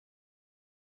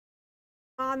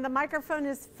The microphone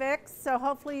is fixed, so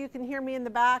hopefully you can hear me in the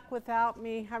back without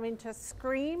me having to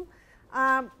scream.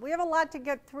 We have a lot to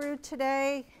get through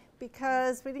today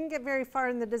because we didn't get very far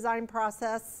in the design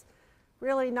process,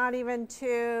 really not even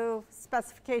to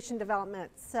specification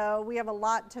development. So we have a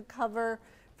lot to cover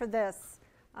for this,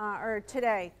 or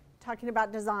today, talking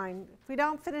about design. If we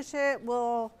don't finish it,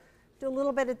 we'll do a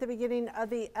little bit at the beginning of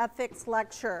the ethics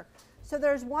lecture. So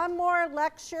there's one more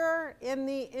lecture in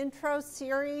the intro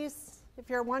series. If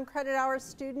you're a 1 credit hour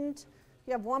student,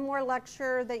 you have one more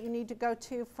lecture that you need to go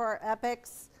to for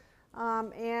EPICS.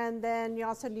 And then you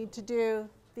also need to do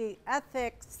the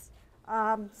ethics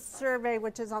survey,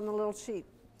 which is on the little sheet.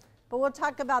 But we'll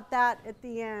talk about that at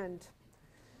the end.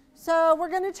 So we're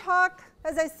going to talk,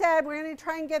 as I said, we're going to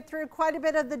try and get through quite a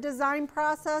bit of the design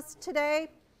process today.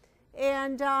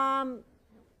 And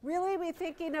really be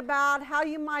thinking about how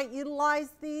you might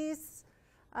utilize these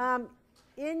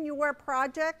in your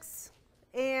projects,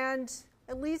 and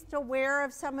at least aware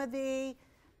of some of the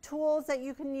tools that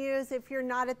you can use if you're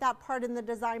not at that part in the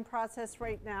design process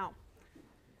right now.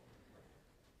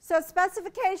 So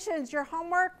specifications, your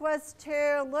homework was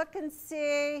to look and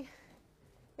see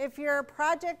if your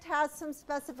project has some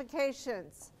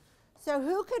specifications. So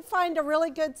who could find a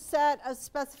really good set of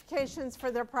specifications for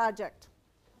their project?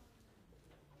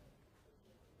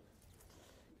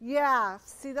 Yeah,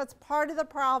 see, that's part of the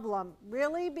problem.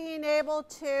 Really being able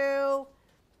to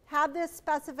have this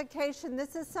specification.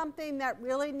 This is something that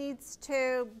really needs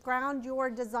to ground your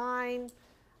design.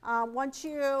 Once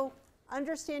you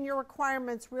understand your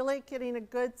requirements, really getting a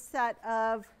good set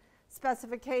of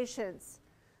specifications.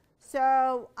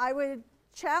 So I would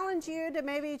challenge you to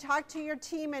maybe talk to your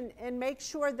team and make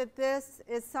sure that this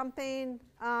is something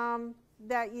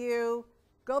that you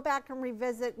go back and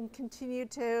revisit and continue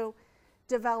to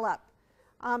develop.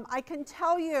 I can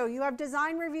tell you, you have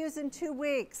design reviews in 2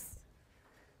 weeks.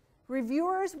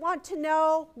 Reviewers want to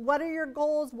know what are your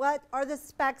goals, what are the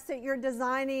specs that you're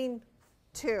designing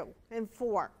to and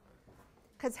for.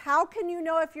 Because how can you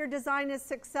know if your design is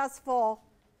successful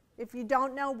if you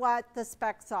don't know what the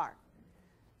specs are?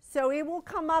 So it will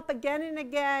come up again and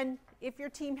again if your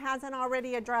team hasn't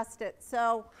already addressed it.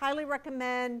 So highly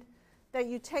recommend that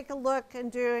you take a look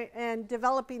and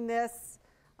developing this,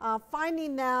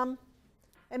 finding them,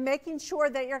 and making sure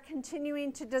that you're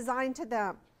continuing to design to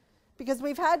them. Because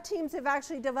we've had teams who've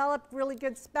actually developed really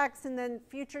good specs and then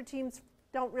future teams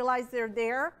don't realize they're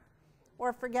there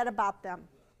or forget about them.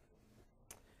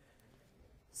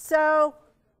 So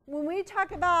when we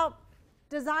talk about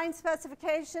design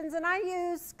specifications, and I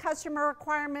use customer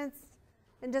requirements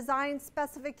and design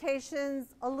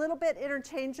specifications a little bit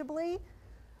interchangeably,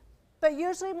 but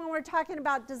usually when we're talking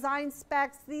about design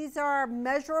specs, these are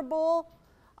measurable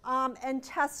and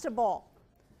testable.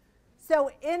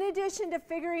 So in addition to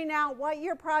figuring out what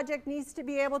your project needs to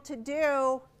be able to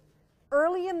do,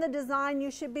 early in the design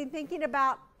you should be thinking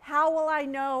about how will I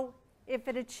know if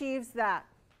it achieves that.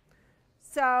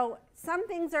 So some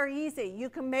things are easy. You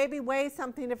can maybe weigh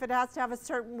something if it has to have a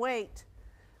certain weight.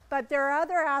 But there are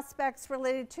other aspects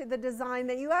related to the design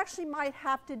that you actually might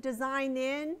have to design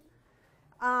in,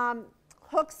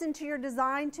 hooks into your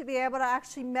design to be able to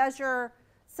actually measure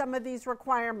some of these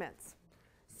requirements.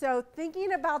 So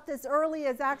thinking about this early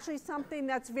is actually something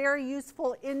that's very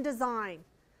useful in design.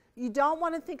 You don't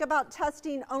want to think about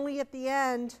testing only at the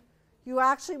end. You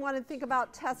actually want to think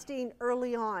about testing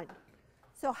early on.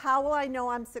 So how will I know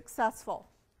I'm successful?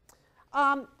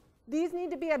 These need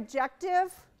to be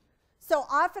objective. So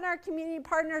often our community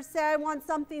partners say, I want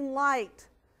something light.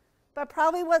 But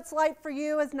probably what's light for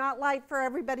you is not light for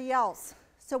everybody else.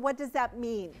 So what does that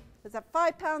mean? Is that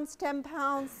 5 pounds, 10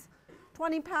 pounds,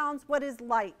 20 pounds? What is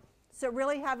light? So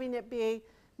really having it be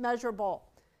measurable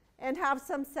and have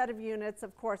some set of units,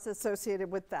 of course,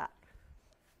 associated with that.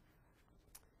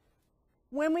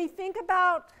 When we think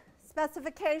about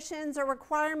specifications or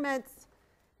requirements,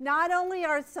 not only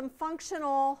are some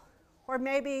functional or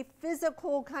maybe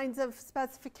physical kinds of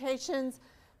specifications,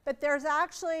 but there's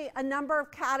actually a number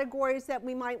of categories that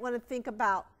we might want to think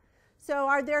about. So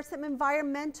are there some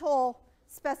environmental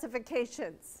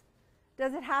specifications?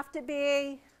 Does it have to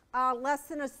be less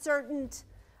than a certain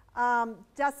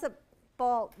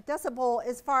decibel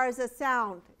as far as a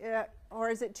sound, or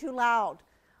is it too loud?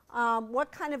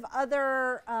 What kind of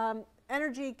other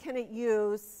energy can it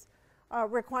use,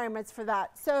 requirements for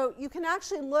that? So you can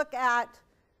actually look at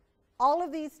all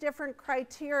of these different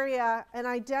criteria and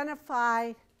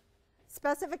identify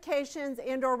specifications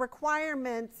and or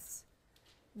requirements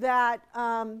that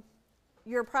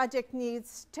your project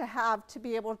needs to have to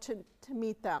be able to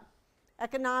meet them.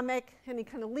 Economic, any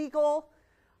kind of legal,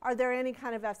 Are there any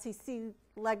kind of FCC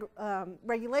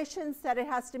regulations that it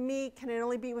has to meet? Can it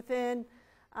only be within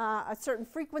a certain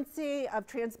frequency of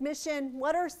transmission?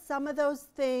 What are some of those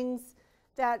things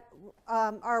that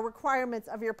are requirements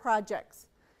of your projects?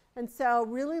 And so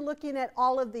really looking at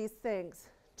all of these things.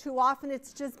 Too often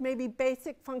it's just maybe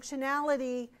basic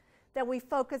functionality that we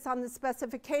focus on the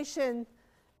specification,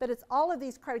 but it's all of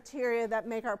these criteria that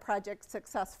make our project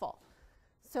successful.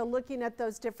 So looking at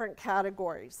those different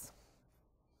categories.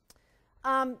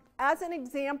 As an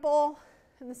example,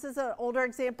 and this is an older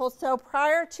example, so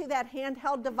prior to that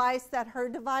handheld device, that HER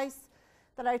device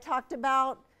that I talked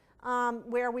about,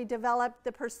 where we developed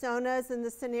the personas and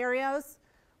the scenarios,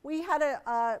 we had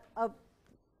a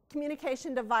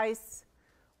communication device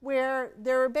where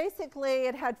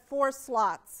it had 4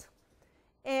 slots.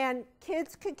 And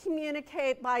kids could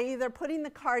communicate by either putting the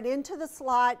card into the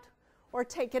slot or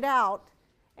take it out,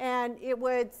 and it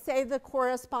would say the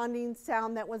corresponding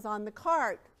sound that was on the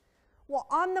card. Well,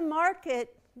 on the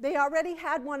market, they already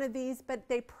had one of these, but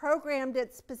they programmed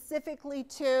it specifically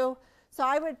to, so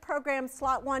I would program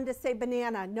slot 1 to say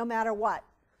banana, no matter what.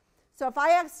 So if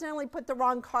I accidentally put the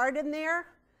wrong card in there,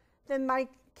 then my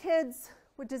kids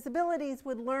with disabilities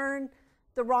would learn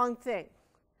the wrong thing.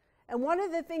 And one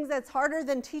of the things that's harder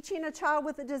than teaching a child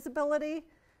with a disability,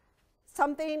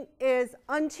 something is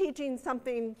unteaching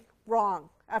something wrong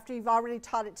after you've already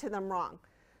taught it to them wrong.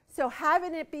 So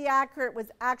having it be accurate was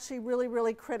actually really,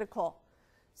 really critical.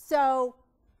 So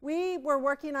we were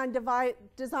working on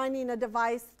designing a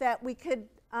device that we could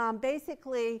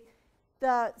basically,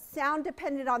 the sound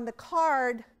depended on the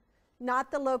card, not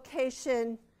the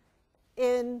location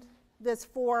in this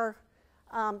 4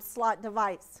 slot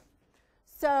device.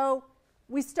 So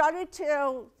we started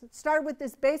with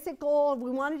this basic goal.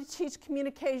 We wanted to teach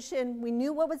communication. We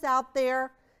knew what was out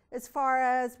there as far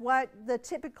as what the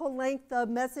typical length of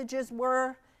messages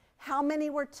were, how many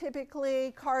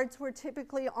cards were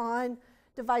typically on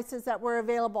devices that were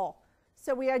available.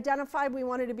 So we identified we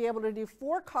wanted to be able to do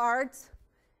 4 cards,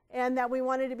 and that we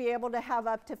wanted to be able to have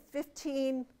up to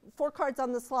 4 cards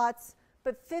on the slots,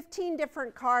 but 15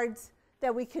 different cards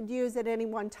that we could use at any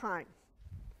one time.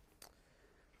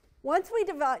 Once we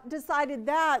decided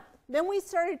that, then we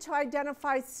started to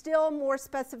identify still more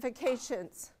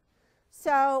specifications.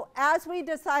 So as we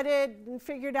decided and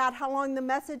figured out how long the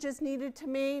messages needed to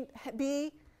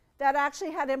be, that actually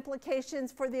had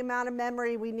implications for the amount of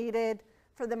memory we needed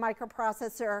for the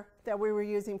microprocessor that we were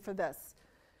using for this.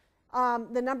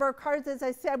 The number of cards, as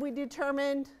I said, we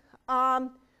determined.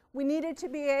 We needed to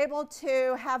be able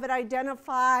to have it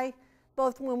identify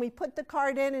both when we put the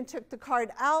card in and took the card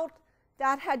out.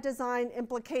 That had design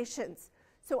implications.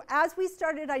 So as we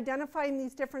started identifying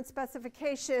these different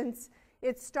specifications,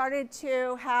 it started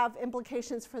to have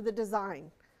implications for the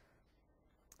design.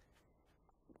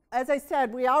 As I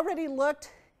said, we already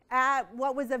looked at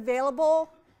what was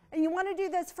available, and you want to do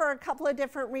this for a couple of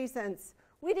different reasons.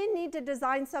 We didn't need to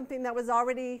design something that was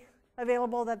already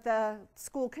available that the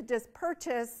school could just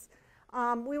purchase.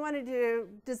 We wanted to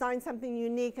design something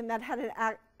unique and that had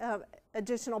an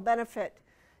additional benefit.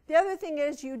 The other thing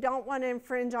is you don't want to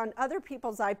infringe on other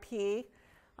people's IP,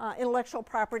 intellectual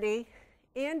property,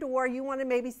 and or you want to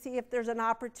maybe see if there's an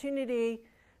opportunity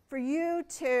for you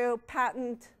to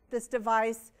patent this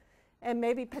device and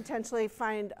maybe potentially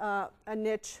find a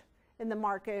niche in the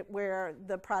market where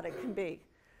the product can be.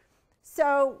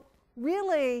 So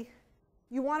really,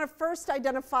 you want to first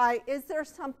identify, is there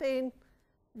something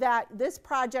that this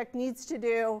project needs to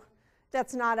do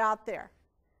that's not out there?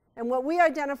 And what we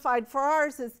identified for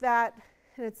ours is that,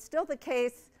 and it's still the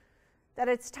case, that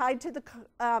it's tied to the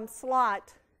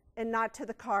slot and not to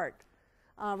the card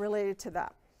related to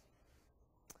that.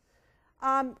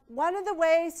 One of the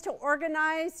ways to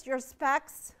organize your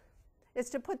specs is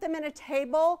to put them in a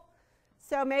table.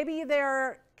 So maybe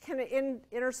they're kind of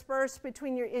interspersed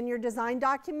between in your design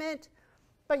document,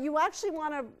 but you actually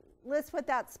want to list what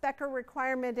that spec or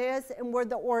requirement is and where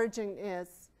the origin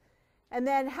is. And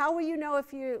then how will you know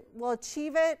if you will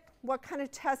achieve it? What kind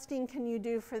of testing can you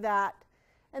do for that?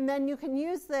 And then you can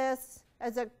use this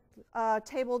as a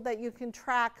table that you can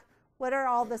track what are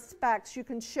all the specs. You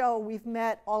can show we've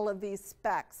met all of these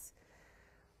specs.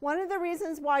 One of the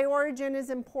reasons why origin is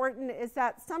important is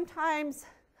that sometimes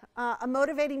a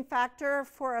motivating factor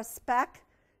for a spec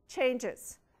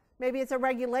changes. Maybe it's a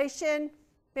regulation,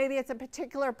 maybe it's a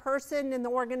particular person in the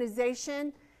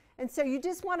organization. And so you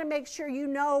just want to make sure you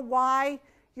know why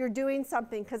you're doing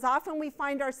something, because often we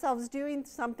find ourselves doing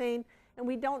something and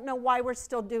we don't know why we're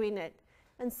still doing it.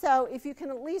 And so if you can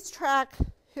at least track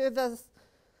who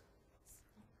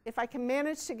if I can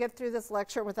manage to get through this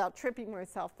lecture without tripping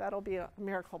myself, that'll be a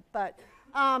miracle. But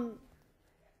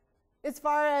As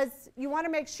far as you want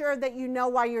to make sure that you know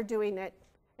why you're doing it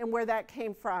and where that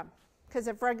came from, because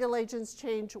if regulations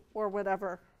change or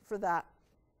whatever for that.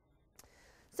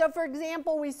 So for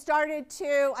example, we started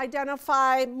to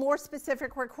identify more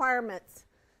specific requirements.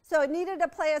 So it needed to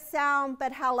play a sound,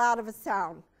 but how loud of a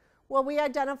sound? Well, we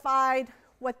identified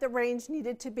what the range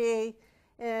needed to be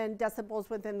in decibels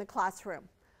within the classroom.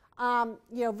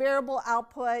 Variable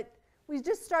output. We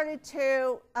just started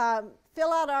to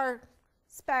fill out our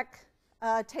spec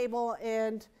table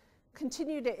and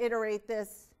continue to iterate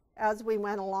this as we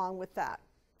went along with that.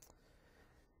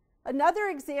 Another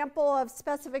example of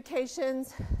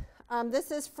specifications,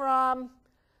 this is from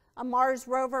a Mars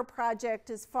rover project,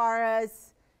 as far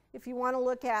as if you want to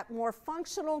look at more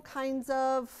functional kinds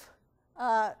of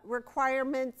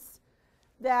requirements,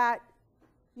 that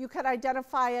you could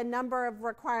identify a number of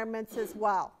requirements as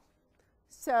well.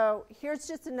 So here's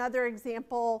just another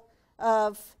example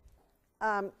of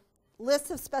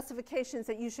lists of specifications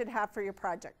that you should have for your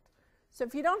project. So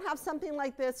if you don't have something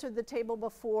like this or the table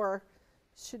before,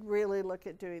 you should really look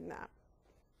at doing that.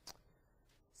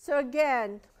 So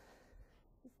again,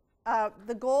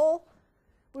 the goal,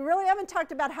 we really haven't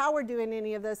talked about how we're doing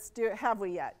any of this, have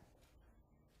we yet?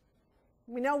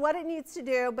 We know what it needs to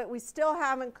do, but we still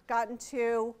haven't gotten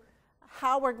to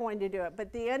how we're going to do it. But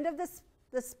at the end of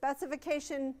the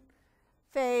specification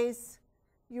phase,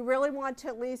 you really want to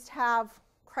at least have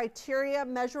criteria,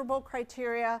 measurable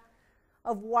criteria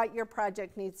of what your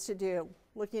project needs to do,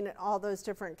 looking at all those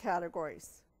different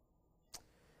categories.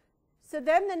 So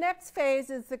then the next phase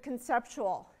is the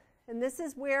conceptual. And this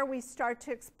is where we start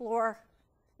to explore.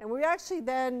 And we actually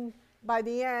then, by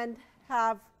the end,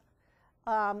 have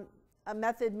a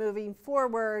method moving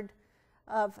forward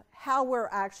of how we're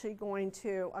actually going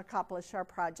to accomplish our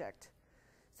project.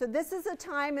 So this is a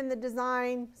time in the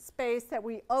design space that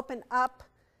we open up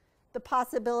the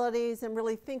possibilities and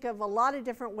really think of a lot of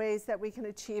different ways that we can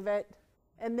achieve it,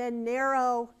 and then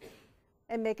narrow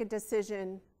and make a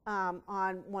decision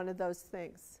on one of those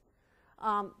things.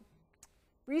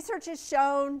 Research has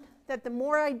shown that the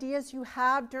more ideas you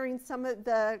have during some of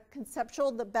the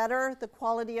conceptual, the better the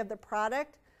quality of the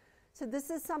product. So this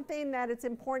is something that it's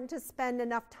important to spend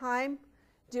enough time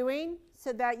doing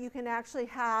so that you can actually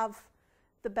have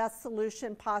the best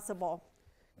solution possible.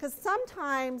 Because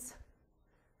sometimes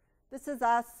this is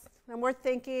us, and we're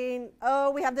thinking,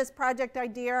 oh, we have this project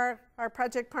idea, our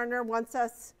project partner wants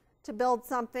us to build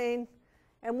something,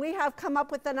 and we have come up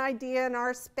with an idea in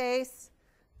our space,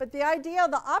 but the idea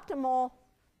of the optimal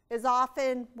is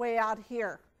often way out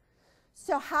here.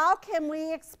 So how can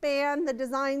we expand the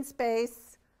design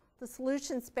space, the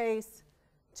solution space,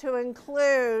 to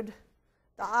include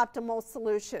the optimal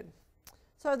solution?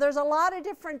 So there's a lot of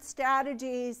different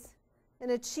strategies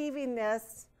in achieving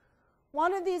this.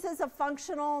 One of these is a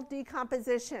functional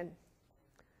decomposition.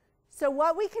 So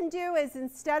what we can do is,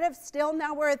 instead of still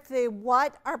now we're at the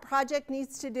what our project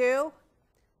needs to do,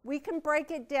 we can break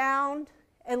it down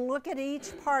and look at each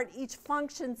part, each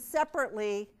function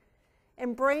separately,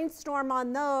 and brainstorm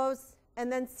on those,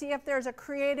 and then see if there's a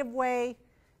creative way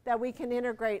that we can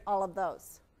integrate all of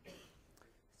those.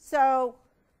 So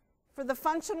for the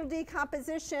functional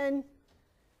decomposition,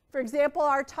 for example,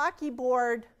 our talkie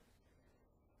board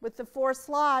with the 4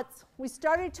 slots, we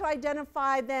started to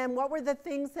identify then what were the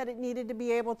things that it needed to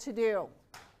be able to do.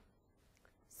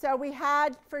 So we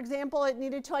had, for example, it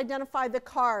needed to identify the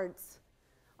cards.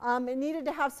 It needed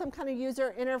to have some kind of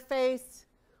user interface.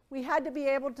 We had to be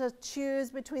able to choose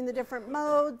between the different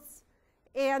modes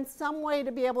and some way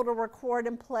to be able to record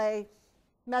and play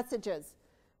messages.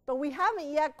 But we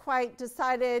haven't yet quite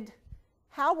decided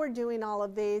how we're doing all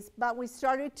of these, but we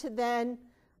started to then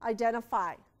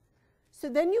identify. So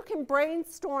then you can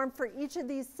brainstorm for each of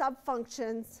these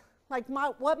sub-functions, like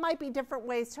what might be different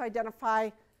ways to identify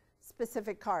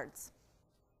specific cards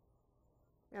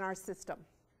in our system.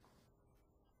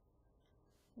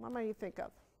 What might you think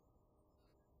of?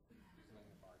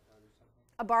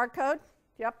 A barcode,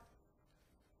 yep.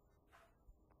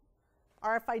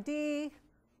 RFID,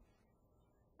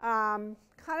 kind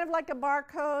of like a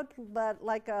barcode, but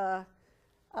like a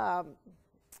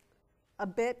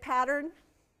bit pattern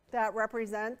that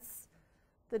represents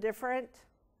the different.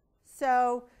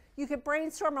 So you could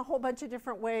brainstorm a whole bunch of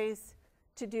different ways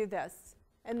to do this,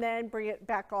 and then bring it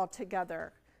back all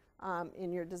together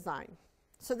in your design.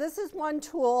 So this is one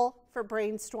tool for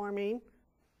brainstorming.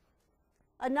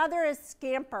 Another is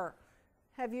Scamper.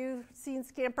 Have you seen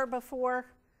Scamper before?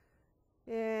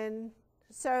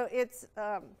 So it's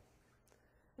a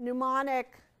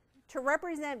mnemonic to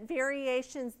represent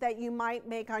variations that you might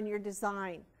make on your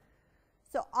design.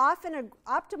 So often an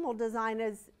optimal design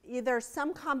is either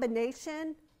some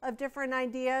combination of different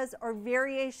ideas or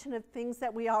variation of things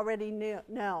that we already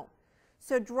know.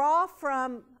 So draw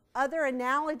from other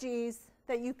analogies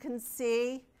that you can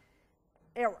see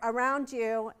around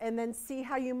you and then see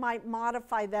how you might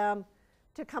modify them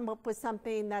to come up with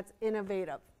something that's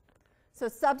innovative. So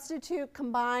substitute,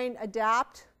 combine,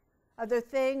 adapt. Other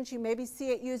things, you maybe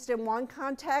see it used in one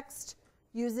context,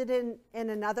 use it in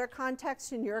another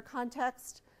context, in your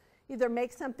context. Either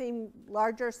make something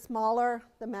larger, smaller,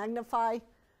 the magnify.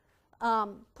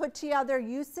 Put together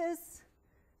uses.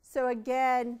 So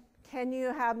again, can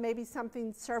you have maybe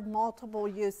something serve multiple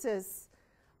uses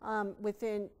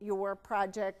within your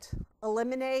project?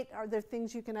 Eliminate, are there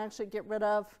things you can actually get rid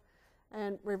of?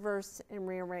 And reverse and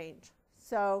rearrange.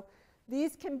 So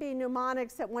these can be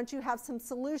mnemonics that once you have some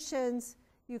solutions,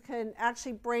 you can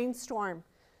actually brainstorm.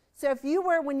 So if you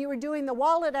were, when you were doing the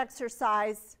wallet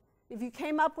exercise, if you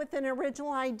came up with an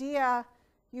original idea,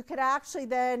 you could actually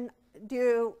then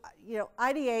do,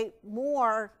 ideate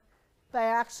more by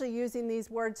actually using these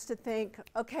words to think,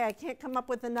 okay, I can't come up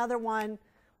with another one.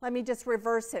 Let me just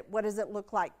reverse it. What does it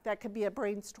look like? That could be a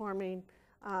brainstorming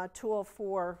tool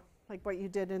for like what you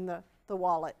did in the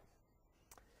wallet.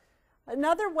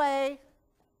 Another way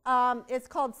is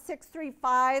called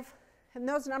 635, and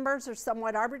those numbers are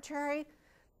somewhat arbitrary,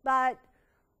 but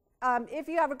if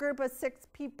you have a group of 6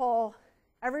 people,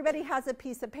 everybody has a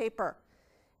piece of paper,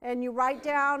 and you write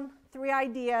down 3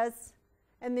 ideas,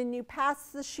 and then you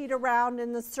pass the sheet around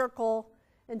in the circle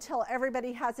until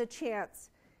everybody has a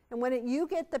chance. And when you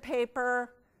get the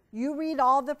paper, you read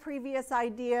all the previous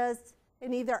ideas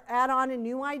and either add on a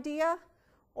new idea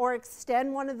or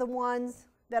extend one of the ones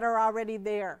that are already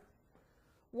there.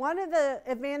 One of the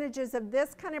advantages of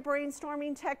this kind of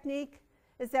brainstorming technique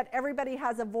is that everybody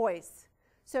has a voice.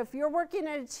 So if you're working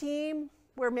in a team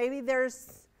where maybe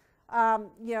there's,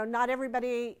 not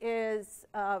everybody is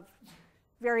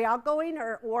very outgoing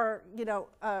or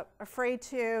afraid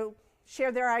to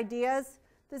share their ideas,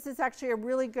 this is actually a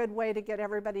really good way to get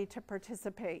everybody to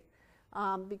participate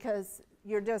because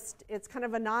it's kind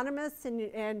of anonymous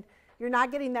and you're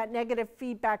not getting that negative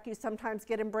feedback you sometimes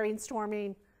get in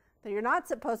brainstorming that you're not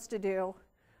supposed to do.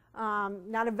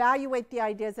 Not evaluate the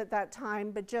ideas at that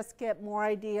time, but just get more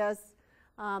ideas.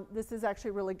 This is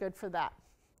actually really good for that.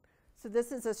 So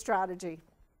this is a strategy.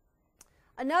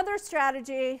 Another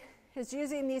strategy is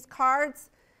using these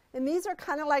cards, and these are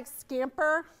kind of like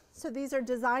Scamper. So these are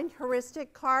design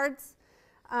heuristic cards.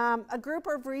 A group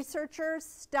of researchers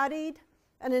studied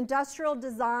an industrial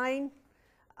design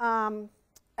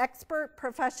expert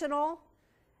professional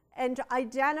and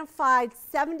identified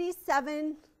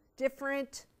 77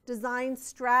 different design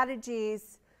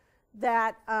strategies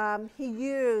that he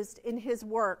used in his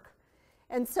work.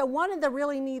 And so one of the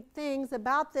really neat things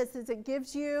about this is it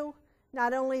gives you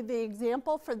not only the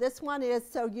example for this one is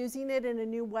so using it in a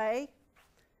new way,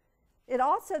 it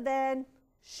also then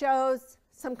shows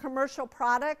some commercial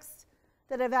products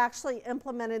that have actually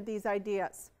implemented these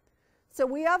ideas. So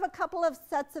we have a couple of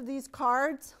sets of these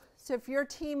cards. So if your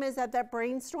team is at that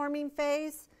brainstorming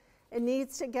phase and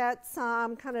needs to get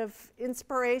some kind of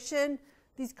inspiration,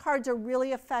 these cards are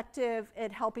really effective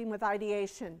at helping with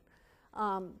ideation.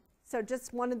 So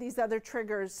just one of these other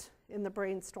triggers in the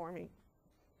brainstorming.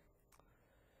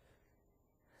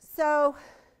 So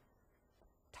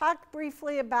talk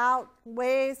briefly about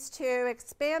ways to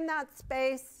expand that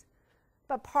space,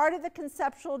 but part of the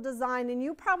conceptual design, and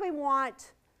you probably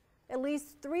want at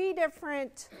least 3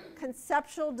 different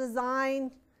conceptual design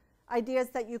ideas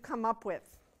that you come up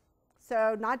with.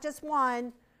 So not just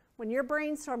one. When you're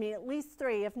brainstorming, at least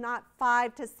 3, if not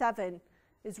 5 to 7,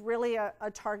 is really a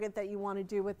target that you want to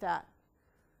do with that.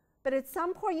 But at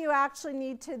some point, you actually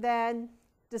need to then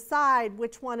decide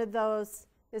which one of those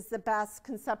is the best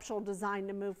conceptual design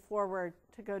to move forward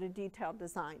to go to detailed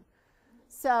design.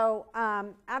 So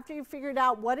after you've figured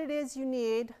out what it is you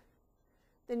need,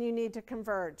 then you need to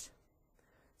converge.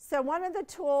 So one of the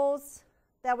tools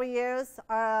that we use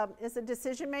is a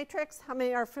decision matrix. How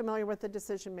many are familiar with the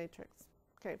decision matrix?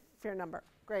 Okay, fair number.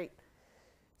 Great.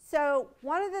 So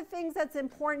one of the things that's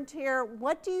important here,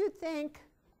 what do you think?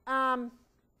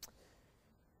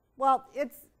 Well,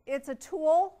 it's a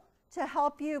tool to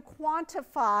help you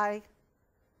quantify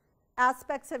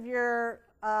aspects of your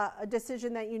a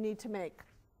decision that you need to make.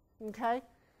 Okay?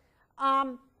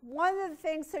 One of the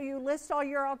things, so you list all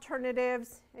your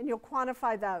alternatives and you'll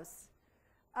quantify those.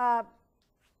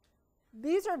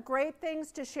 These are great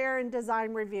things to share in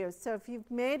design reviews. So if you've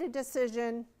made a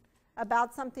decision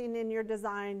about something in your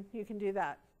design, you can do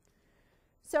that.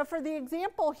 So for the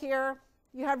example here,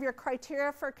 you have your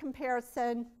criteria for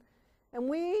comparison, And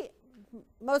we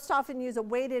most often use a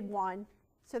weighted one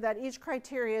so that each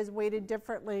criteria is weighted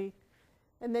differently,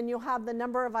 and then you'll have the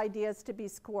number of ideas to be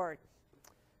scored.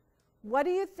 What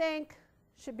do you think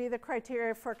should be the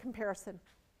criteria for comparison?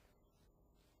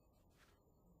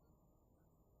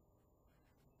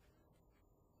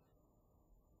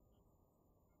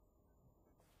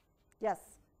 Yes.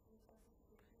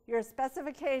 Your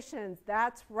specifications,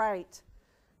 that's right.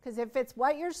 Because if it's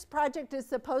what your project is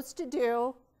supposed to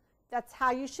do, that's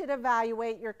how you should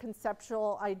evaluate your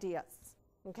conceptual ideas.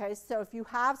 Okay, so if you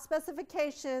have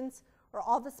specifications, or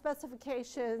all the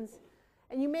specifications,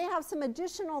 and you may have some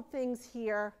additional things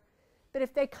here, but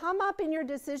if they come up in your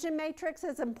decision matrix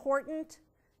as important,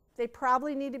 they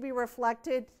probably need to be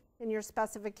reflected in your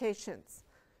specifications.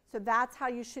 So that's how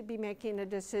you should be making a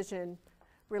decision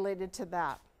related to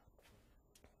that.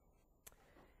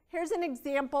 Here's an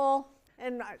example,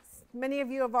 and many of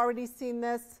you have already seen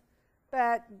this,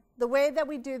 but the way that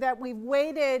we do that, we've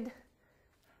weighted.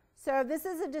 So this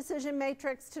is a decision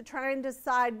matrix to try and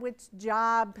decide which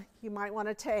job you might want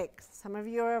to take. Some of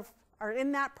you are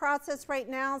in that process right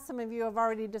now. Some of you have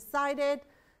already decided.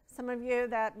 Some of you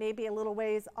that may be a little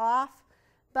ways off.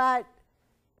 But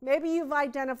maybe you've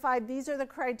identified these are the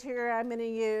criteria I'm going to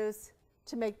use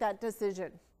to make that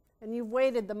decision. And you've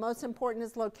weighted the most important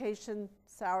is location,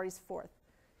 salaries, fourth.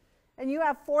 And you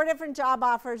have 4 different job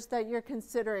offers that you're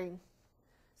considering.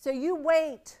 So you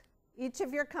weight each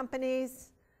of your companies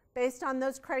based on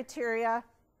those criteria,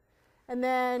 and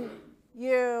then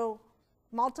you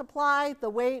multiply the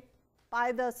weight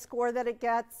by the score that it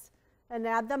gets and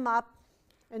add them up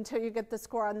until you get the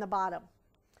score on the bottom.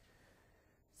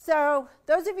 So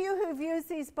those of you who've used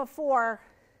these before,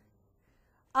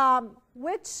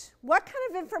 what kind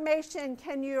of information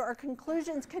can you, or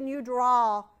conclusions can you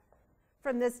draw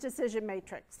from this decision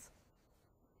matrix?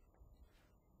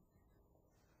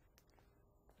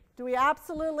 Do we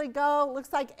absolutely go?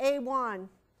 Looks like A1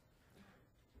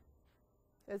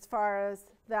 as far as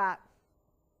that.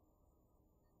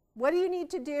 What do you need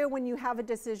to do when you have a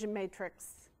decision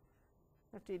matrix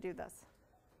after you do this?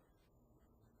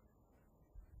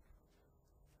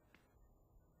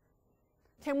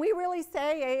 Can we really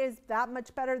say A is that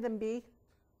much better than B?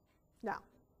 No,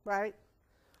 right?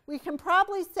 We can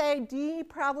probably say D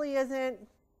probably isn't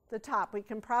the top. We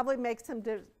can probably make some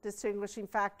distinguishing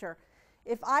factor.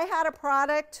 If I had a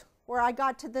product where I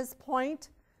got to this point,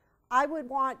 I would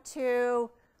want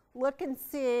to look and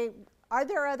see, are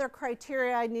there other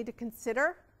criteria I need to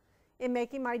consider in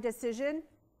making my decision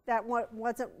that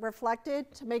wasn't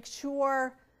reflected to make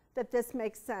sure that this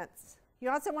makes sense? You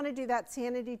also want to do that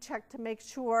sanity check to make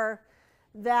sure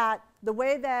that the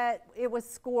way that it was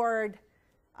scored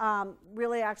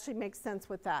really actually makes sense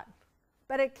with that.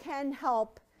 But it can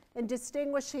help in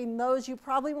distinguishing those you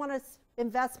probably want to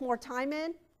invest more time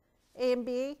in, A and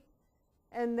B,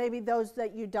 and maybe those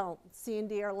that you don't. C and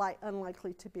D are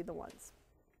unlikely to be the ones.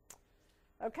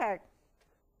 Okay.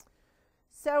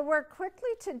 So we're quickly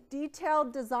to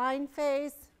detailed design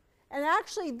phase. And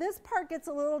actually, this part gets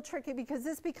a little tricky because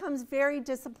this becomes very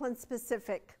discipline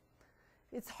specific.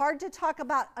 It's hard to talk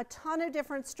about a ton of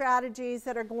different strategies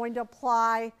that are going to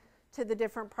apply to the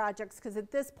different projects because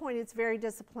at this point it's very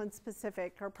discipline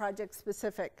specific or project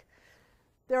specific.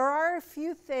 There are a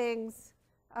few things,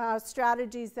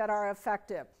 strategies that are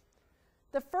effective.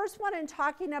 The first one in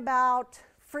talking about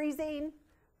freezing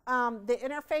the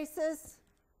interfaces.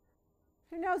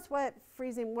 Who knows what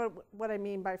freezing, what I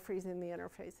mean by freezing the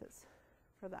interfaces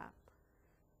for that?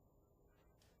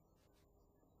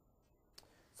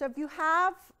 So if you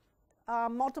have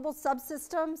multiple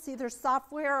subsystems, either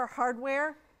software or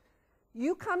hardware,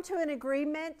 you come to an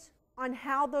agreement on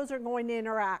how those are going to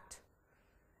interact,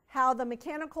 how the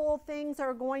mechanical things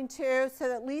are going to,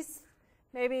 so at least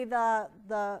maybe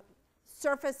the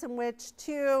surface in which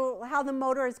to, how the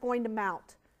motor is going to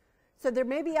mount. So there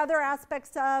may be other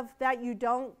aspects of that you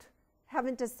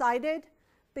haven't decided,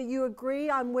 but you agree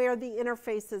on where the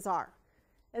interfaces are.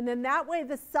 And then that way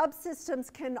the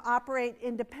subsystems can operate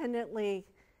independently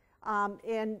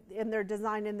in their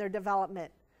design and their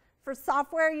development. For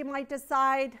software, you might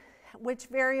decide which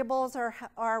variables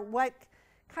are what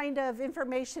kind of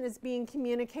information is being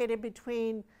communicated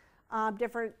between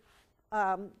different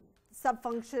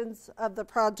subfunctions of the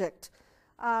project.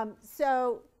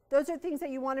 So those are things that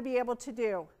you want to be able to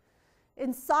do.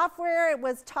 In software, it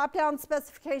was top-down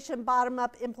specification,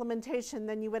 bottom-up implementation.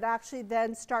 Then you would actually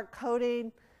then start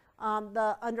coding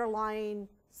the underlying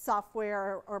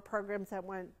software or programs that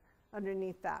went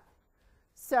underneath that.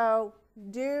 So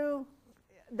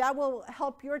that will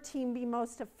help your team be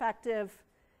most effective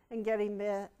in getting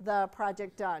the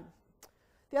project done.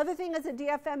 The other thing is a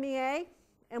DFMEA,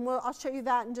 and I'll show you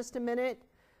that in just a minute.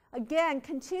 Again,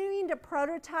 continuing to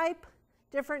prototype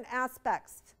different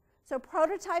aspects. So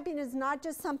prototyping is not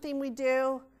just something we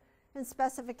do in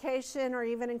specification or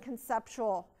even in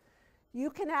conceptual. You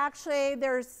can actually,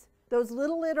 there's those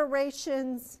little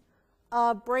iterations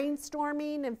of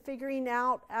brainstorming and figuring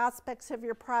out aspects of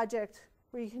your project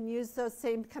where you can use those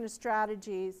same kind of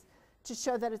strategies to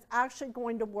show that it's actually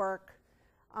going to work,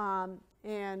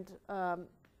 and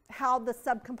how the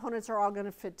subcomponents are all going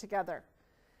to fit together.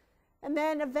 And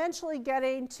then eventually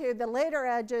getting to the later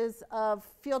edges of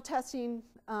field testing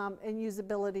and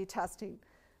usability testing.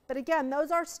 But again, those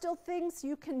are still things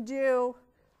you can do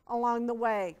along the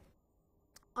way.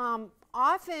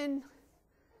 Often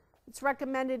it's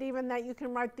recommended even that you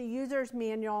can write the user's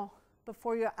manual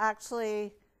before you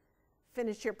actually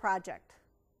finish your project,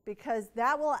 because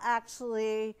that will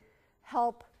actually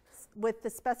help with the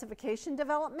specification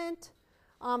development,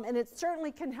 and it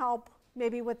certainly can help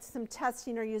maybe with some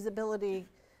testing or usability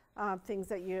things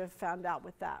that you have found out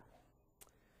with that.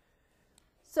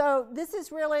 So this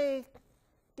is really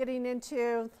getting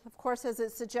into, of course, as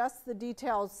it suggests, the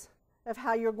details of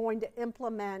how you're going to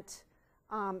implement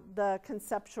the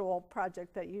conceptual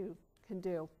project that you can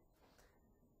do.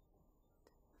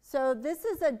 So this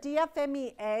is a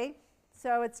DFMEA.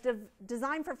 So it's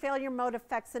designed for failure mode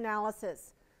effects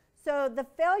analysis. So the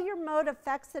failure mode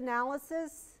effects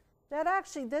analysis,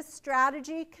 this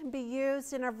strategy can be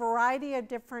used in a variety of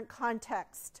different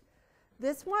contexts.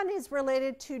 This one is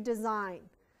related to design,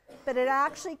 but it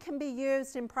actually can be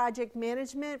used in project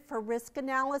management for risk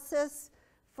analysis,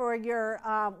 for your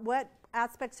what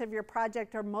aspects of your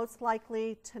project are most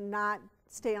likely to not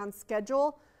stay on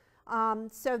schedule.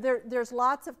 So there's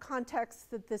lots of contexts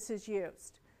that this is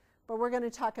used, but we're going to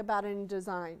talk about it in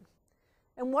design.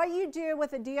 And what you do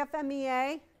with a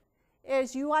DFMEA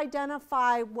is you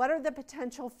identify what are the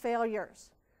potential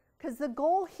failures. Because the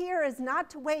goal here is not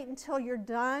to wait until you're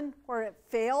done or it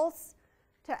fails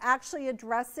to actually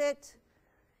address it.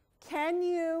 Can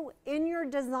you, in your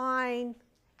design,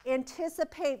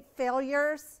 anticipate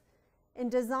failures and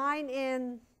design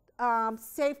in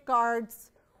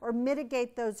safeguards or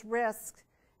mitigate those risks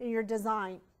in your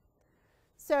design?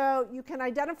 So you can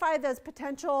identify those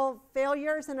potential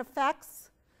failures and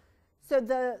effects. So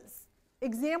the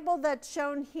example that's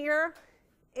shown here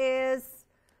is,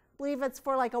 I believe it's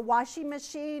for like a washing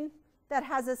machine that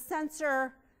has a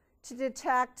sensor to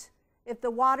detect if the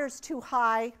water's too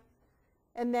high,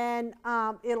 and then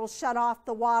it'll shut off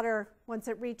the water once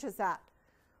it reaches that.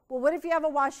 Well, what if you have a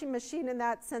washing machine and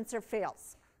that sensor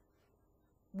fails?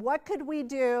 What could we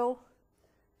do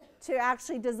to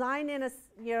actually design in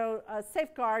a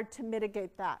safeguard to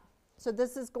mitigate that? So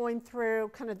this is going through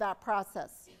kind of that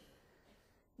process.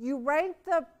 You rank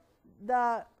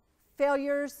the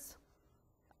failures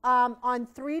on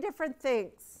three different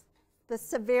things: the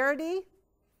severity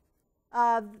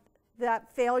of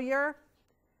that failure,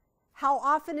 how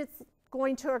often it's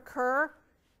going to occur,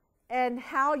 and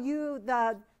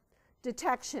the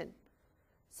detection.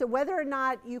 So whether or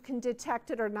not you can detect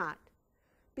it or not.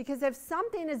 Because if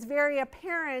something is very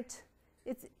apparent,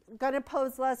 it's going to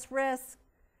pose less risk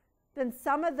than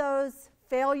some of those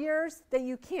failures that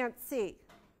you can't see.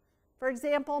 For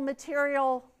example,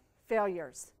 material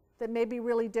failures that may be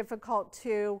really difficult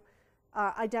to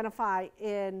identify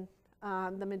in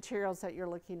the materials that you're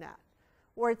looking at.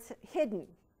 Or it's hidden,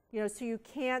 so you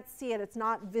can't see it, it's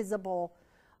not visible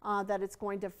that it's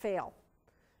going to fail.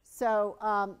 So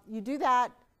you do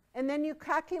that, and then you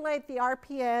calculate the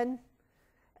RPN,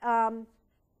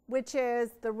 which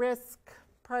is the risk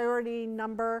priority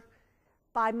number,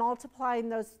 by multiplying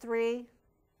those three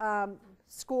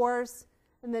scores,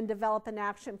 and then develop an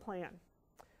action plan.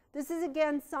 This is,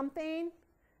 again, something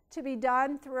to be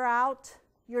done throughout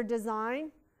your design.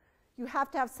 You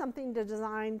have to have something to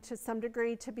design to some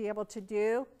degree to be able to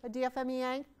do a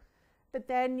DFMEA, but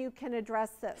then you can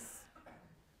address this.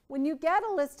 When you get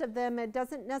a list of them, it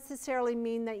doesn't necessarily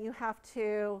mean that you have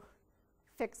to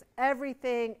fix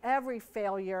everything, every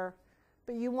failure,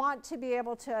 but you want to be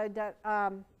able to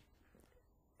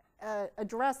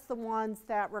address the ones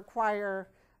that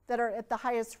are at the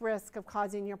highest risk of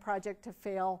causing your project to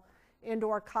fail and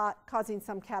or causing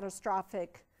some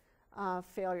catastrophic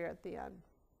failure at the end.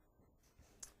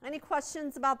 Any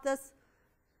questions about this?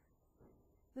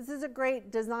 This is a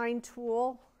great design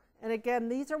tool. And again,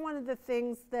 these are one of the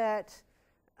things that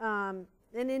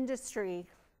in industry,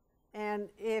 and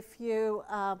if you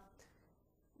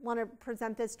want to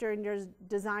present this during your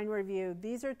design review,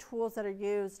 these are tools that are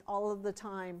used all of the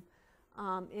time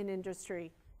in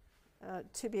industry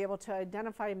to be able to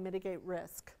identify and mitigate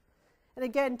risk. And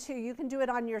again, too, you can do it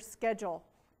on your schedule.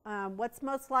 What's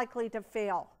most likely to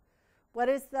fail? What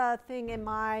is the thing in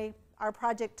our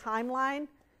project timeline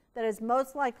that is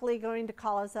most likely going to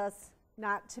cause us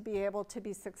not to be able to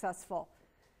be successful?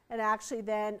 And actually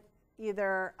then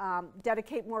either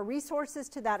dedicate more resources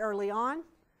to that early on,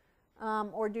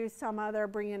 or do some other,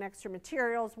 bring in extra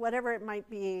materials, whatever it might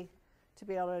be, to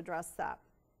be able to address that.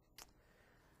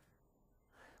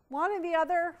 One of the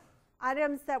other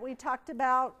items that we talked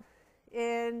about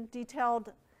in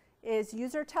detailed is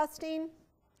user testing.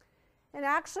 And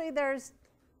actually there's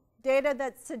data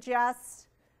that suggests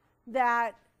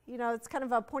that, you know, it's kind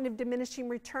of a point of diminishing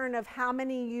return of how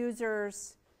many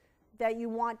users that you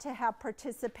want to have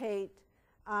participate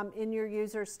in your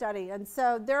user study. And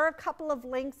so there are a couple of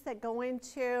links that go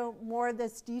into more of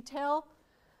this detail,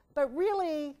 but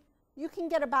really you can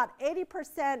get about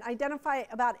 80%, identify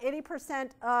about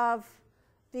 80% of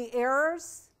the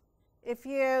errors if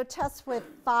you test with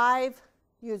 5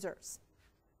 users,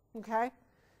 okay?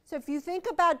 So if you think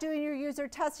about doing your user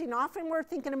testing, often we're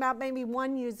thinking about maybe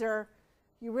 1 user.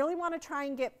 You really want to try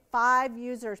and get 5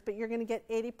 users, but you're going to get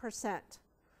 80%.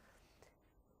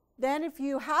 Then if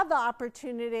you have the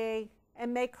opportunity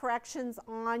and make corrections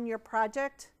on your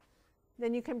project,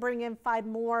 then you can bring in 5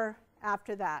 more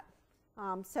after that.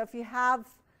 So if you have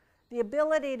the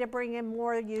ability to bring in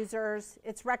more users,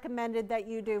 it's recommended that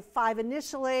you do 5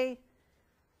 initially,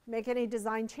 make any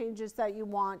design changes that you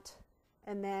want,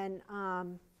 and then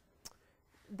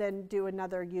do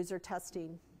another user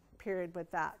testing period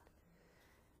with that.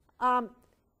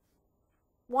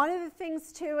 One of the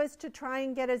things too is to try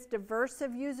and get as diverse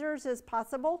of users as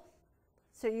possible,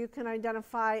 so you can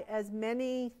identify as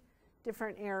many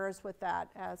different errors with that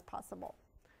as possible.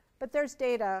 But there's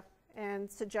data and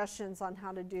suggestions on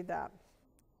how to do that.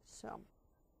 So,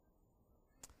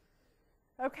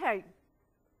 okay.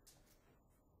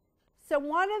 So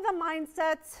one of the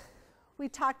mindsets we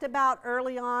talked about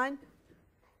early on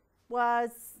was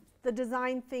the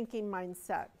design thinking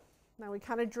mindset. Now we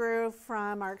kind of drew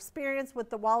from our experience with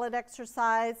the wallet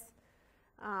exercise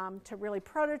to really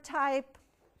prototype,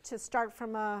 to start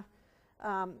from a,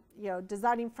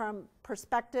 designing from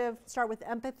perspective, start with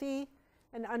empathy,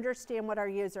 and understand what our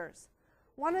users.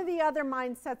 One of the other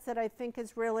mindsets that I think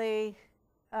is really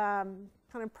kind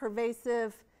of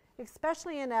pervasive,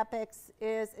 especially in EPICS,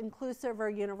 is inclusive or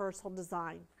universal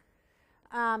design.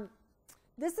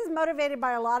 This is motivated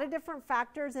by a lot of different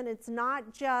factors, and it's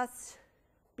not just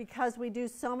because we do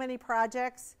so many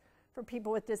projects for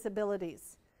people with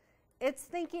disabilities. It's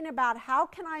thinking about how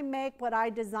can I make what I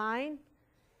design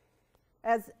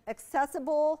as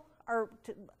accessible or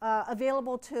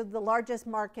available to the largest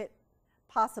market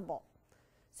possible.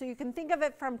 So you can think of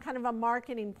it from kind of a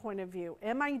marketing point of view.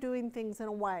 Am I doing things in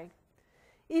a way?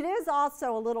 It is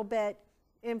also a little bit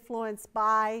influenced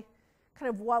by kind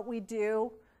of what we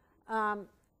do.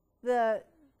 The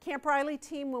Camp Riley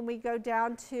team, when we go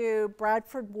down to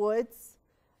Bradford Woods,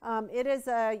 it is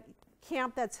a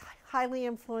camp that's highly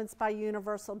influenced by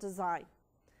universal design.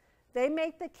 They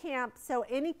make the camp so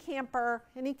any camper,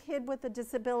 any kid with a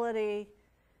disability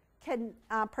can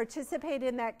participate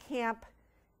in that camp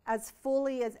as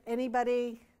fully as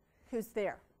anybody who's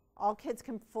there. All kids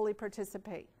can fully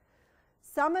participate.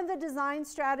 Some of the design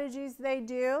strategies they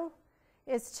do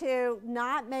is to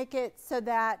not make it so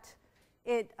that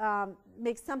it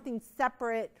makes something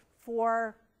separate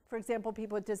for example,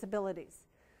 people with disabilities.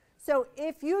 So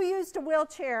if you used a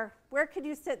wheelchair, where could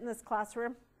you sit in this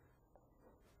classroom?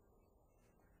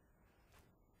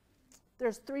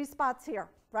 There's 3 spots here,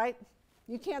 right?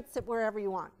 You can't sit wherever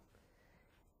you want.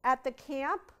 At the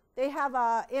camp, they have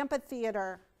an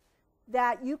amphitheater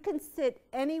that you can sit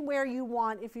anywhere you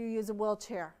want if you use a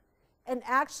wheelchair. And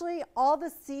actually, all the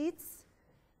seats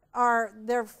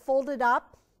they're folded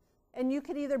up, and you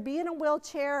could either be in a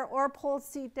wheelchair or pull a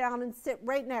seat down and sit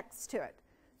right next to it.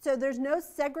 So there's no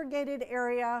segregated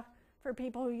area for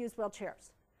people who use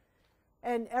wheelchairs.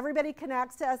 And everybody can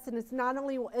access, and it's not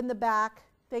only in the back,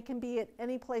 they can be at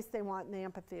any place they want in the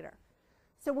amphitheater.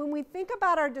 So when we think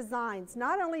about our designs,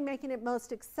 not only making it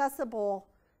most accessible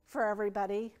for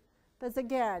everybody, but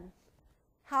again,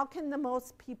 how can the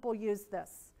most people use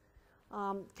this?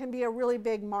 Can be a really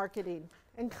big marketing.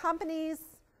 And companies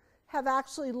have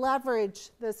actually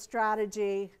leveraged this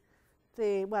strategy.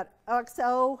 The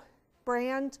OXO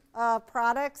brand of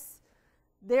products,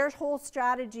 their whole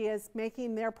strategy is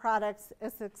making their products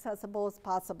as accessible as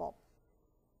possible.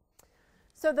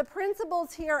 So the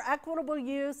principles here: equitable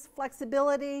use,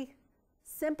 flexibility,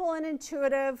 simple and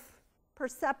intuitive,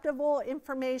 perceptible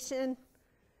information,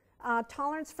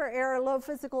 tolerance for error, low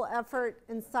physical effort,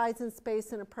 and size and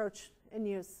space and approach and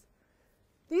use.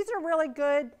 These are really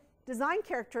good design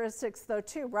characteristics though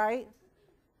too, right?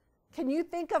 Can you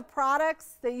think of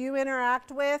products that you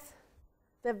interact with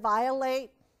that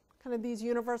violate kind of these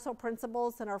universal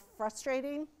principles and are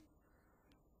frustrating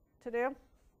to do?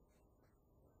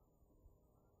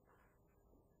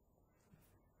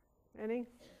 Any?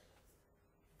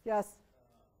 Yes.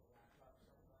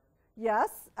 Yes,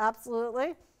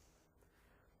 absolutely.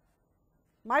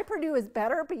 My Purdue is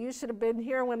better, but you should have been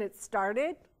here when it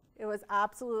started. It was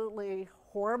absolutely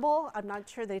horrible. I'm not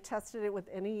sure they tested it with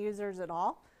any users at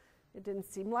all. It didn't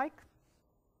seem like.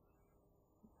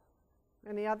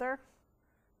 Any other?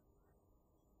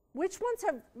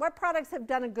 What products have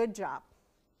done a good job?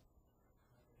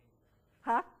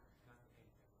 Huh?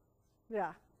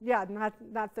 Yeah, not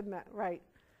the, right.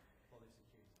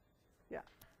 Yeah.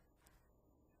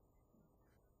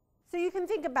 So you can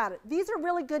think about it. These are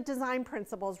really good design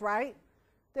principles, right?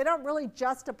 They don't really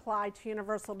just apply to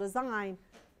universal design,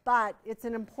 but it's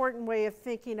an important way of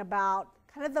thinking about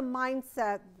kind of the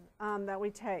mindset that we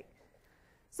take.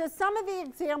 So some of the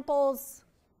examples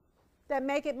that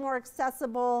make it more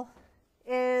accessible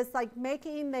is like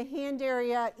making the hand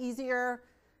area easier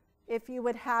if you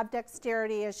would have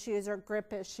dexterity issues or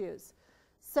grip issues.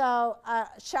 So a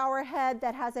shower head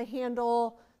that has a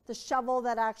handle, the shovel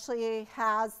that actually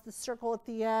has the circle at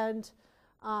the end,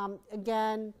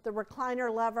 again, the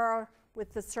recliner lever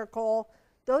with the circle.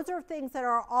 Those are things that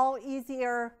are all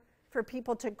easier for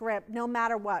people to grip no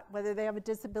matter what, whether they have a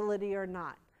disability or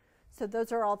not. So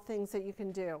those are all things that you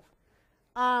can do.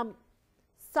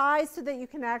 Size so that you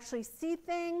can actually see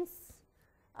things,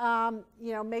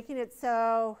 making it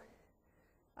so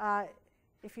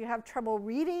if you have trouble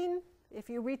reading, if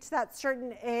you reach that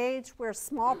certain age where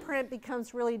small print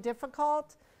becomes really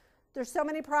difficult, there's so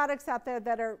many products out there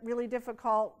that are really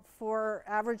difficult for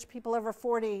average people over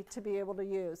 40 to be able to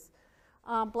use.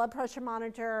 Blood pressure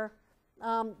monitor,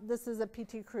 this is a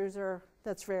PT Cruiser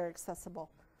that's very accessible.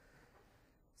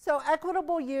 So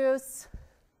equitable use,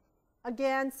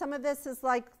 again, some of this is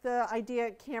like the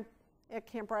idea at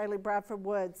Camp Riley Bradford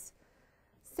Woods.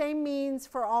 Same means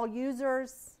for all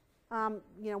users,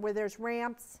 where there's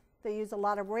ramps, they use a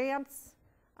lot of ramps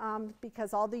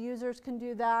because all the users can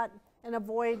do that, and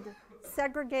avoid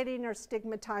segregating or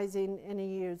stigmatizing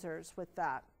any users with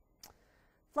that.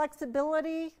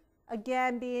 Flexibility,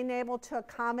 again, being able to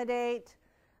accommodate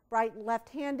right and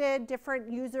left-handed,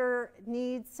 different user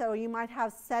needs. So you might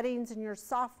have settings in your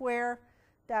software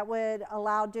that would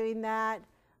allow doing that.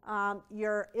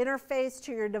 Your interface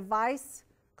to your device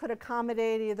could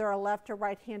accommodate either a left or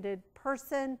right-handed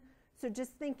person. So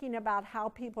just thinking about how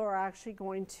people are actually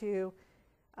going to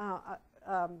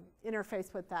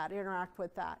interface with that, interact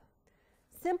with that.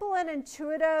 Simple and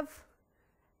intuitive.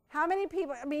 How many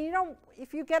people,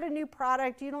 if you get a new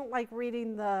product, you don't like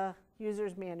reading the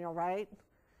user's manual, right?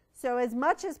 So as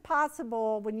much as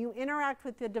possible, when you interact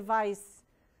with the device,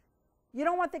 you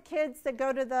don't want the kids that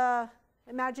go to the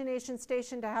Imagination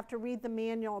Station to have to read the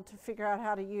manual to figure out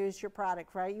how to use your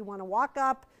product, right? You want to walk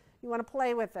up, you want to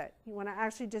play with it, you want to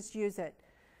actually just use it.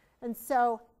 And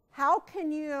so how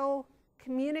can you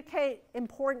communicate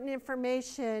important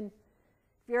information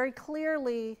very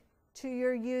clearly to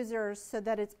your users so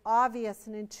that it's obvious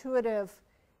and intuitive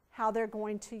how they're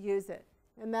going to use it?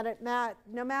 And that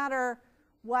no matter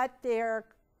what their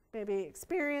maybe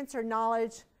experience or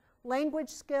knowledge, language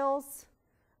skills,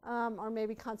 or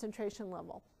maybe concentration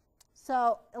level.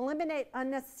 So eliminate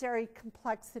unnecessary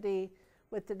complexity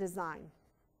with the design.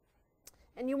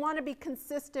 And you want to be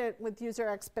consistent with user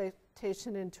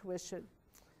expectation and intuition.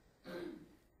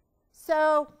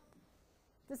 So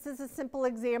this is a simple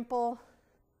example,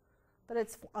 but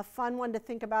it's a fun one to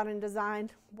think about in design.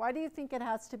 Why do you think it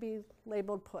has to be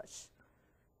labeled push?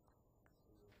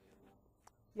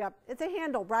 Yep, it's a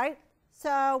handle, right?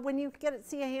 So when you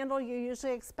see a handle, you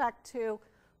usually expect to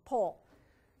pull.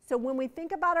 So when we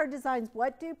think about our designs,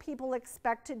 what do people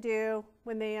expect to do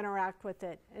when they interact with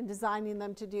it, and designing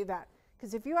them to do that?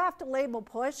 Because if you have to label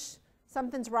push,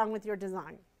 something's wrong with your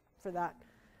design for that.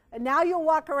 And now you'll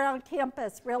walk around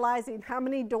campus realizing how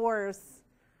many doors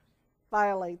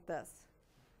violate this.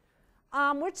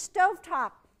 Which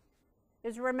stovetop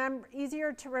is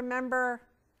easier to remember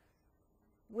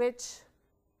which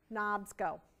knobs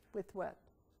go with what?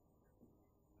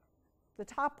 The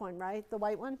top one, right? The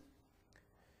white one?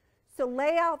 So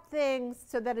lay out things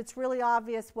so that it's really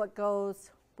obvious what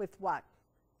goes with what.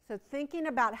 So thinking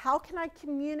about how can I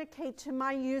communicate to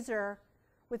my user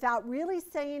without really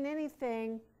saying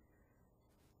anything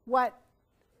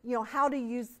how to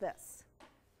use this.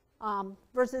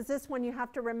 Versus this one, you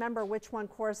have to remember which one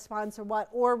corresponds to what,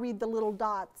 or read the little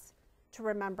dots to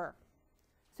remember.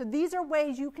 So these are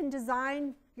ways you can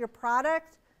design your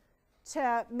product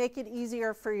to make it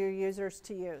easier for your users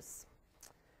to use.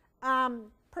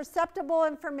 Perceptible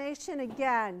information,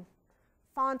 again,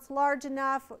 fonts large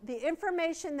enough. The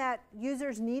information that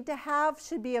users need to have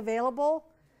should be available,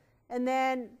 and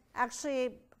then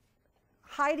actually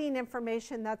hiding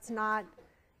information that's not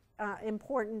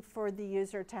important for the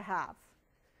user to have.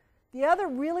 The other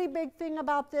really big thing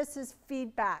about this is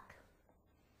feedback.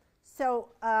 So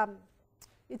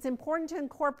it's important to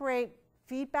incorporate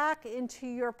feedback into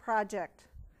your project.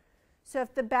 So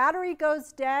if the battery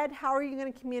goes dead, how are you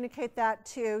going to communicate that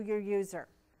to your user?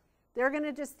 They're going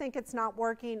to just think it's not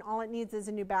working, all it needs is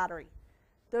a new battery.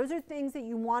 Those are things that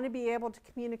you want to be able to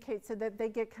communicate so that they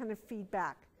get kind of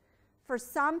feedback. For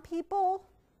some people,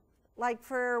 like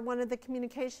for one of the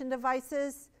communication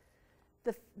devices,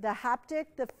 the haptic,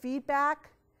 the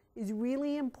feedback is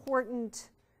really important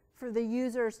for the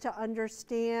users to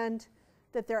understand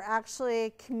that they're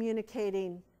actually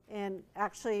communicating and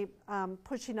actually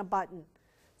pushing a button.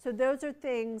 So those are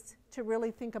things to really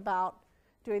think about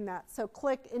doing that. So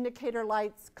click, indicator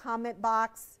lights, comment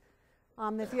box.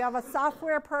 If you have a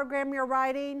software program you're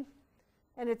writing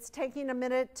and it's taking a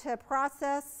minute to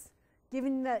process,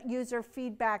 giving the user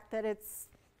feedback that it's,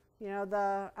 you know,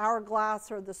 the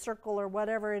hourglass or the circle or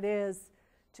whatever it is,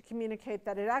 to communicate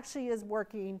that it actually is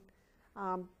working,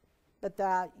 but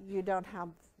that you don't have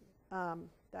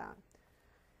that.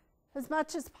 As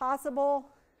much as possible,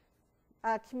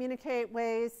 communicate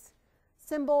ways,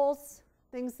 symbols,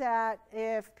 things that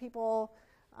if people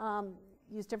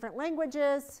use different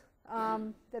languages,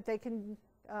 that they can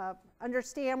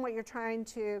understand what you're trying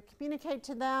to communicate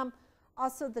to them.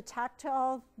 Also the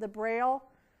tactile, the braille,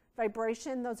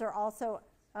 vibration, those are also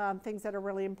things that are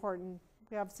really important.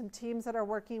 We have some teams that are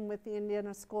working with the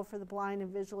Indiana School for the Blind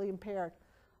and Visually Impaired.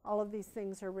 All of these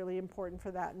things are really important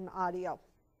for that in audio.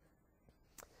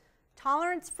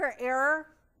 Tolerance for error.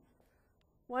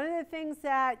 One of the things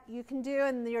that you can do,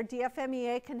 and your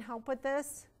DFMEA can help with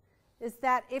this, is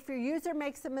that if your user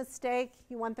makes a mistake,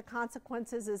 you want the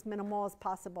consequences as minimal as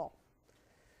possible.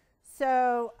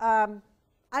 So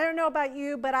I don't know about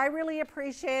you, but I really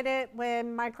appreciate it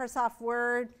when Microsoft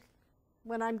Word,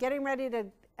 when I'm getting ready to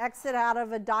exit out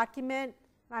of a document,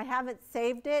 and I haven't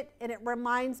saved it, and it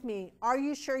reminds me, are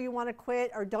you sure you want to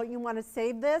quit or don't you want to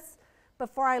save this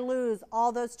before I lose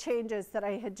all those changes that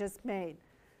I had just made?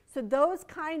 So those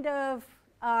kind of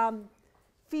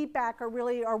feedback are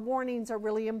really, or warnings are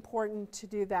really important to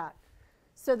do that.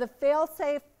 So the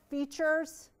fail-safe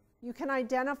features, you can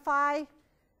identify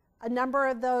a number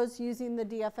of those using the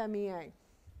DFMEA.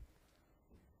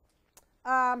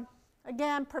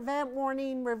 Again, prevent,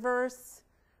 warning, reverse,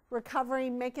 recovery,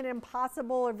 make it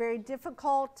impossible or very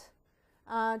difficult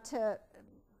to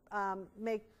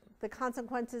make the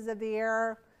consequences of the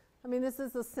error. I mean, this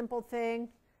is a simple thing.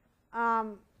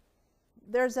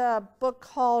 There's a book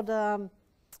called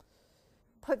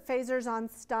Put Phasers on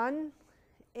Stun,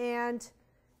 and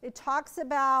it talks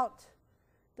about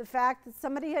the fact that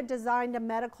somebody had designed a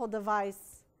medical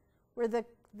device where the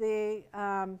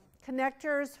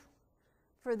connectors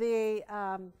for the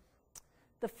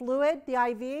fluid, the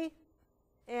IV,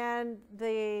 and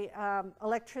the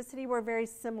electricity were very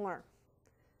similar.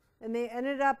 And they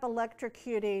ended up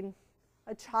electrocuting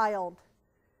a child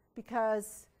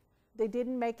because they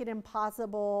didn't make it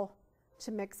impossible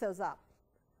to mix those up.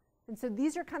 And so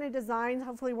these are kind of designs,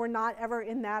 hopefully we're not ever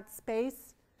in that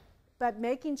space, but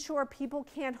making sure people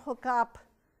can't hook up,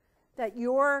 that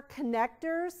your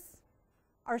connectors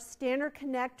are standard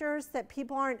connectors, that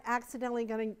people aren't accidentally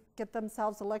going to get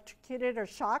themselves electrocuted or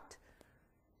shocked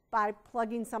by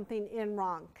plugging something in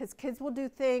wrong. Because kids will do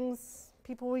things,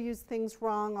 people will use things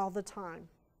wrong all the time.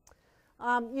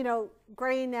 You know,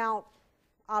 graying out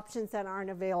options that aren't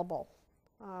available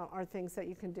are things that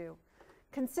you can do.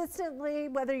 Consistently,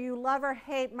 whether you love or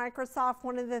hate Microsoft,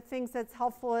 one of the things that's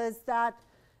helpful is that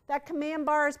that command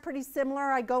bar is pretty similar.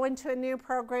 I go into a new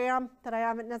program that I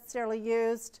haven't necessarily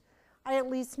used. I at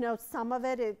least know some of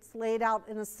it. It's laid out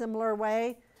in a similar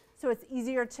way, so it's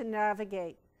easier to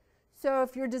navigate. So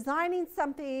if you're designing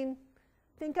something,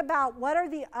 think about what are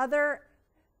the other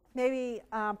maybe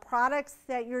products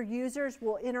that your users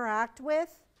will interact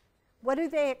with. What do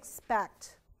they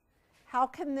expect? How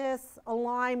can this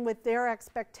align with their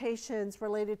expectations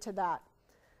related to that?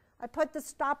 I put the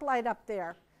stoplight up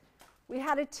there. We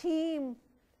had a team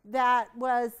that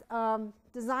was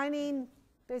designing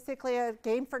basically a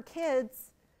game for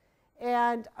kids,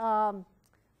 and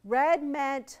red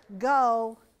meant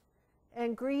go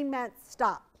and green meant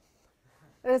stop.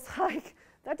 It's like,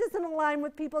 that doesn't align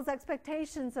with people's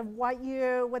expectations of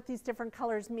what these different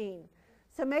colors mean.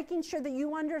 So making sure that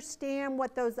you understand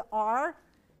what those are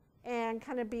and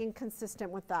kind of being consistent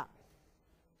with that.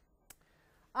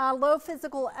 Low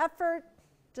physical effort,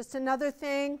 just another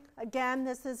thing. Again,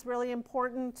 this is really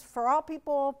important for all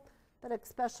people, but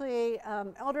especially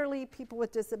elderly people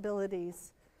with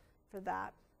disabilities for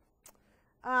that.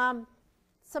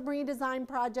 Some redesign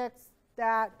projects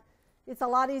that it's a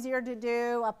lot easier to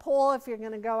do. A pool if you're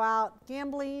going to go out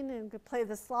gambling and play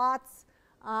the slots.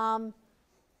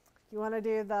 You want to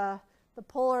do the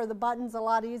pull or the buttons a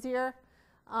lot easier.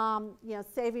 You know,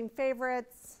 saving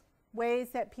favorites, ways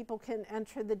that people can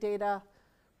enter the data,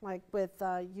 like with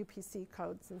UPC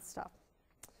codes and stuff.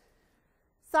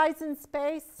 Size and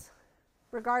space,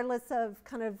 regardless of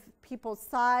kind of people's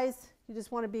size, you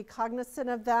just want to be cognizant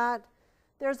of that.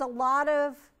 There's a lot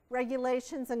of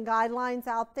regulations and guidelines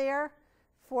out there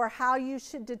for how you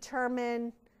should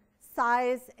determine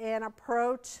size and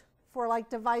approach for like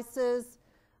devices.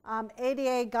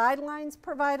 ADA guidelines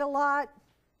provide a lot.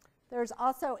 There's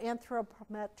also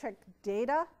anthropometric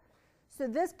data. So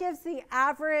this gives the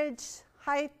average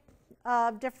height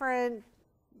of different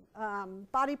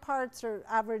body parts or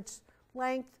average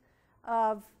length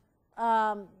of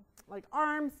like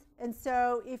arms. And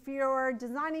so if you're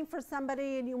designing for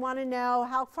somebody and you want to know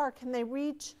how far can they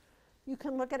reach, you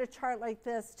can look at a chart like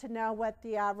this to know what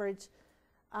the average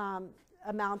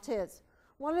amount is.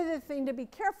 One other thing to be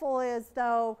careful is,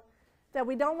 though, that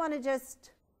we don't want to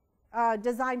just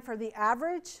design for the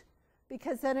average,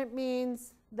 because then it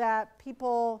means that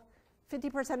people,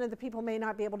 50% of the people may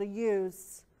not be able to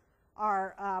use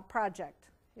our project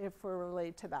if we're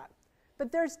related to that.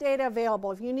 But there's data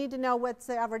available. If you need to know what's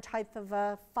the average height of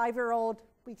a 5-year-old,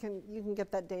 you can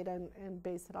get that data and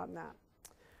base it on that.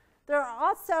 There are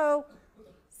also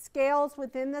scales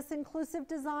within this inclusive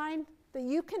design that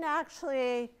you can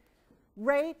actually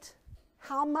rate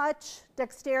how much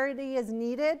dexterity is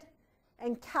needed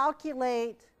and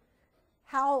calculate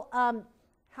how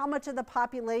much of the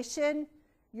population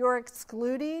you're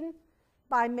excluding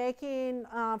by making,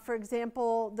 for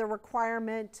example, the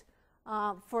requirement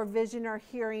for vision or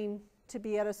hearing to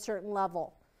be at a certain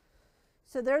level.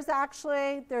 So there's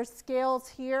scales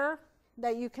here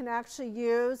that you can actually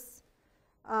use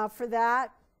for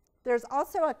that. There's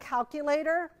also a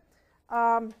calculator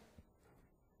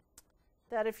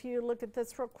that if you look at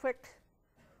this real quick,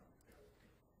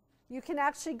 you can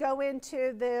actually go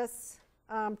into this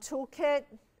toolkit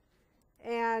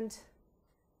and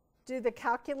do the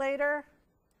calculator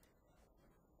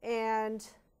and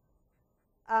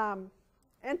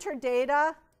enter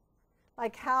data,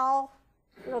 like how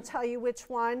it'll tell you which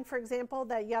one, for example,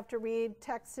 that you have to read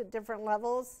text at different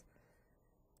levels.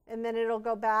 And then it'll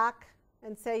go back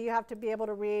and say you have to be able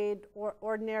to read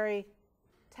ordinary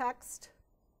text.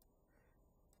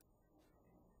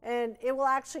 And it will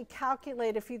actually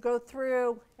calculate, if you go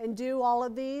through and do all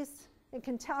of these, it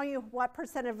can tell you what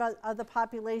percent of the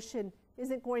population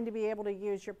isn't going to be able to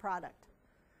use your product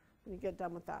when you get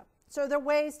done with that. So there are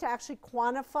ways to actually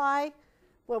quantify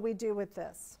what we do with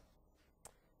this.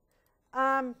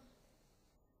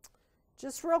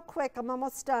 Just real quick, I'm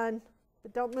almost done,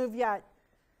 but don't move yet.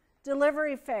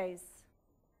 Delivery phase.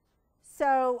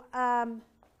 So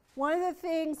one of the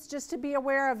things just to be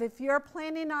aware of, if you're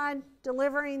planning on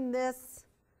delivering this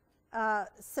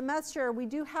semester, we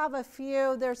do have a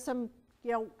few, there's some,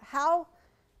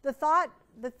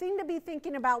 the thing to be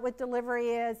thinking about with delivery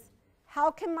is,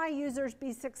 how can my users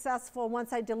be successful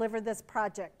once I deliver this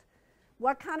project?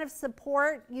 What kind of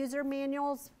support, user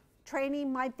manuals,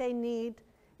 training might they need,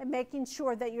 and making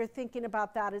sure that you're thinking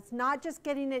about that. It's not just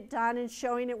getting it done and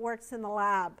showing it works in the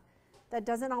lab. That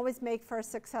doesn't always make for a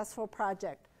successful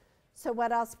project. So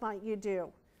what else might you do?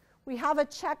 We have a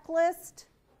checklist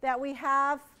that we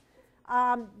have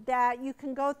that you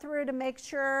can go through to make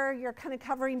sure you're kind of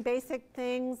covering basic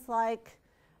things like,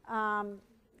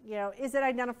 is it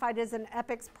identified as an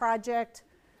EPICS project?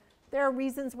 There are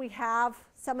reasons we have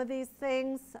some of these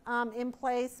things in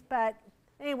place, but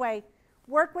anyway,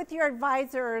 work with your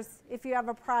advisors if you have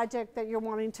a project that you're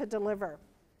wanting to deliver.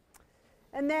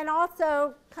 And then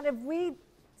also,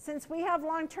 since we have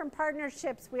long-term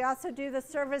partnerships, we also do the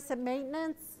service and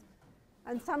maintenance,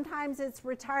 and sometimes it's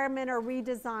retirement or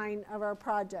redesign of our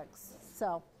projects.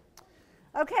 So,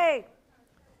 okay,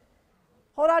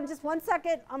 hold on just one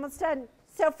second, almost done.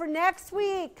 So for next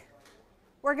week,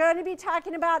 we're going to be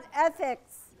talking about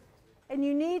ethics, and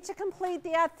you need to complete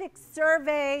the ethics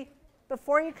survey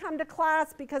before you come to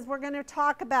class because we're going to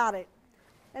talk about it.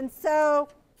 And so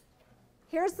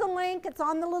here's the link. It's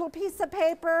on the little piece of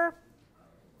paper.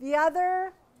 The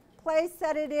other place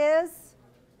that it is,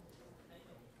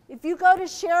 if you go to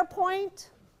SharePoint,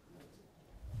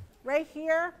 right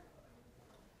here.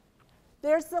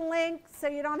 There's the link, so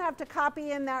you don't have to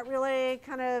copy in that really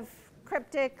kind of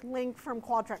cryptic link from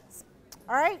Qualtrics.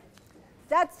 All right,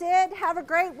 that's it. Have a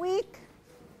great week.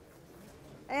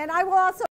 And I will also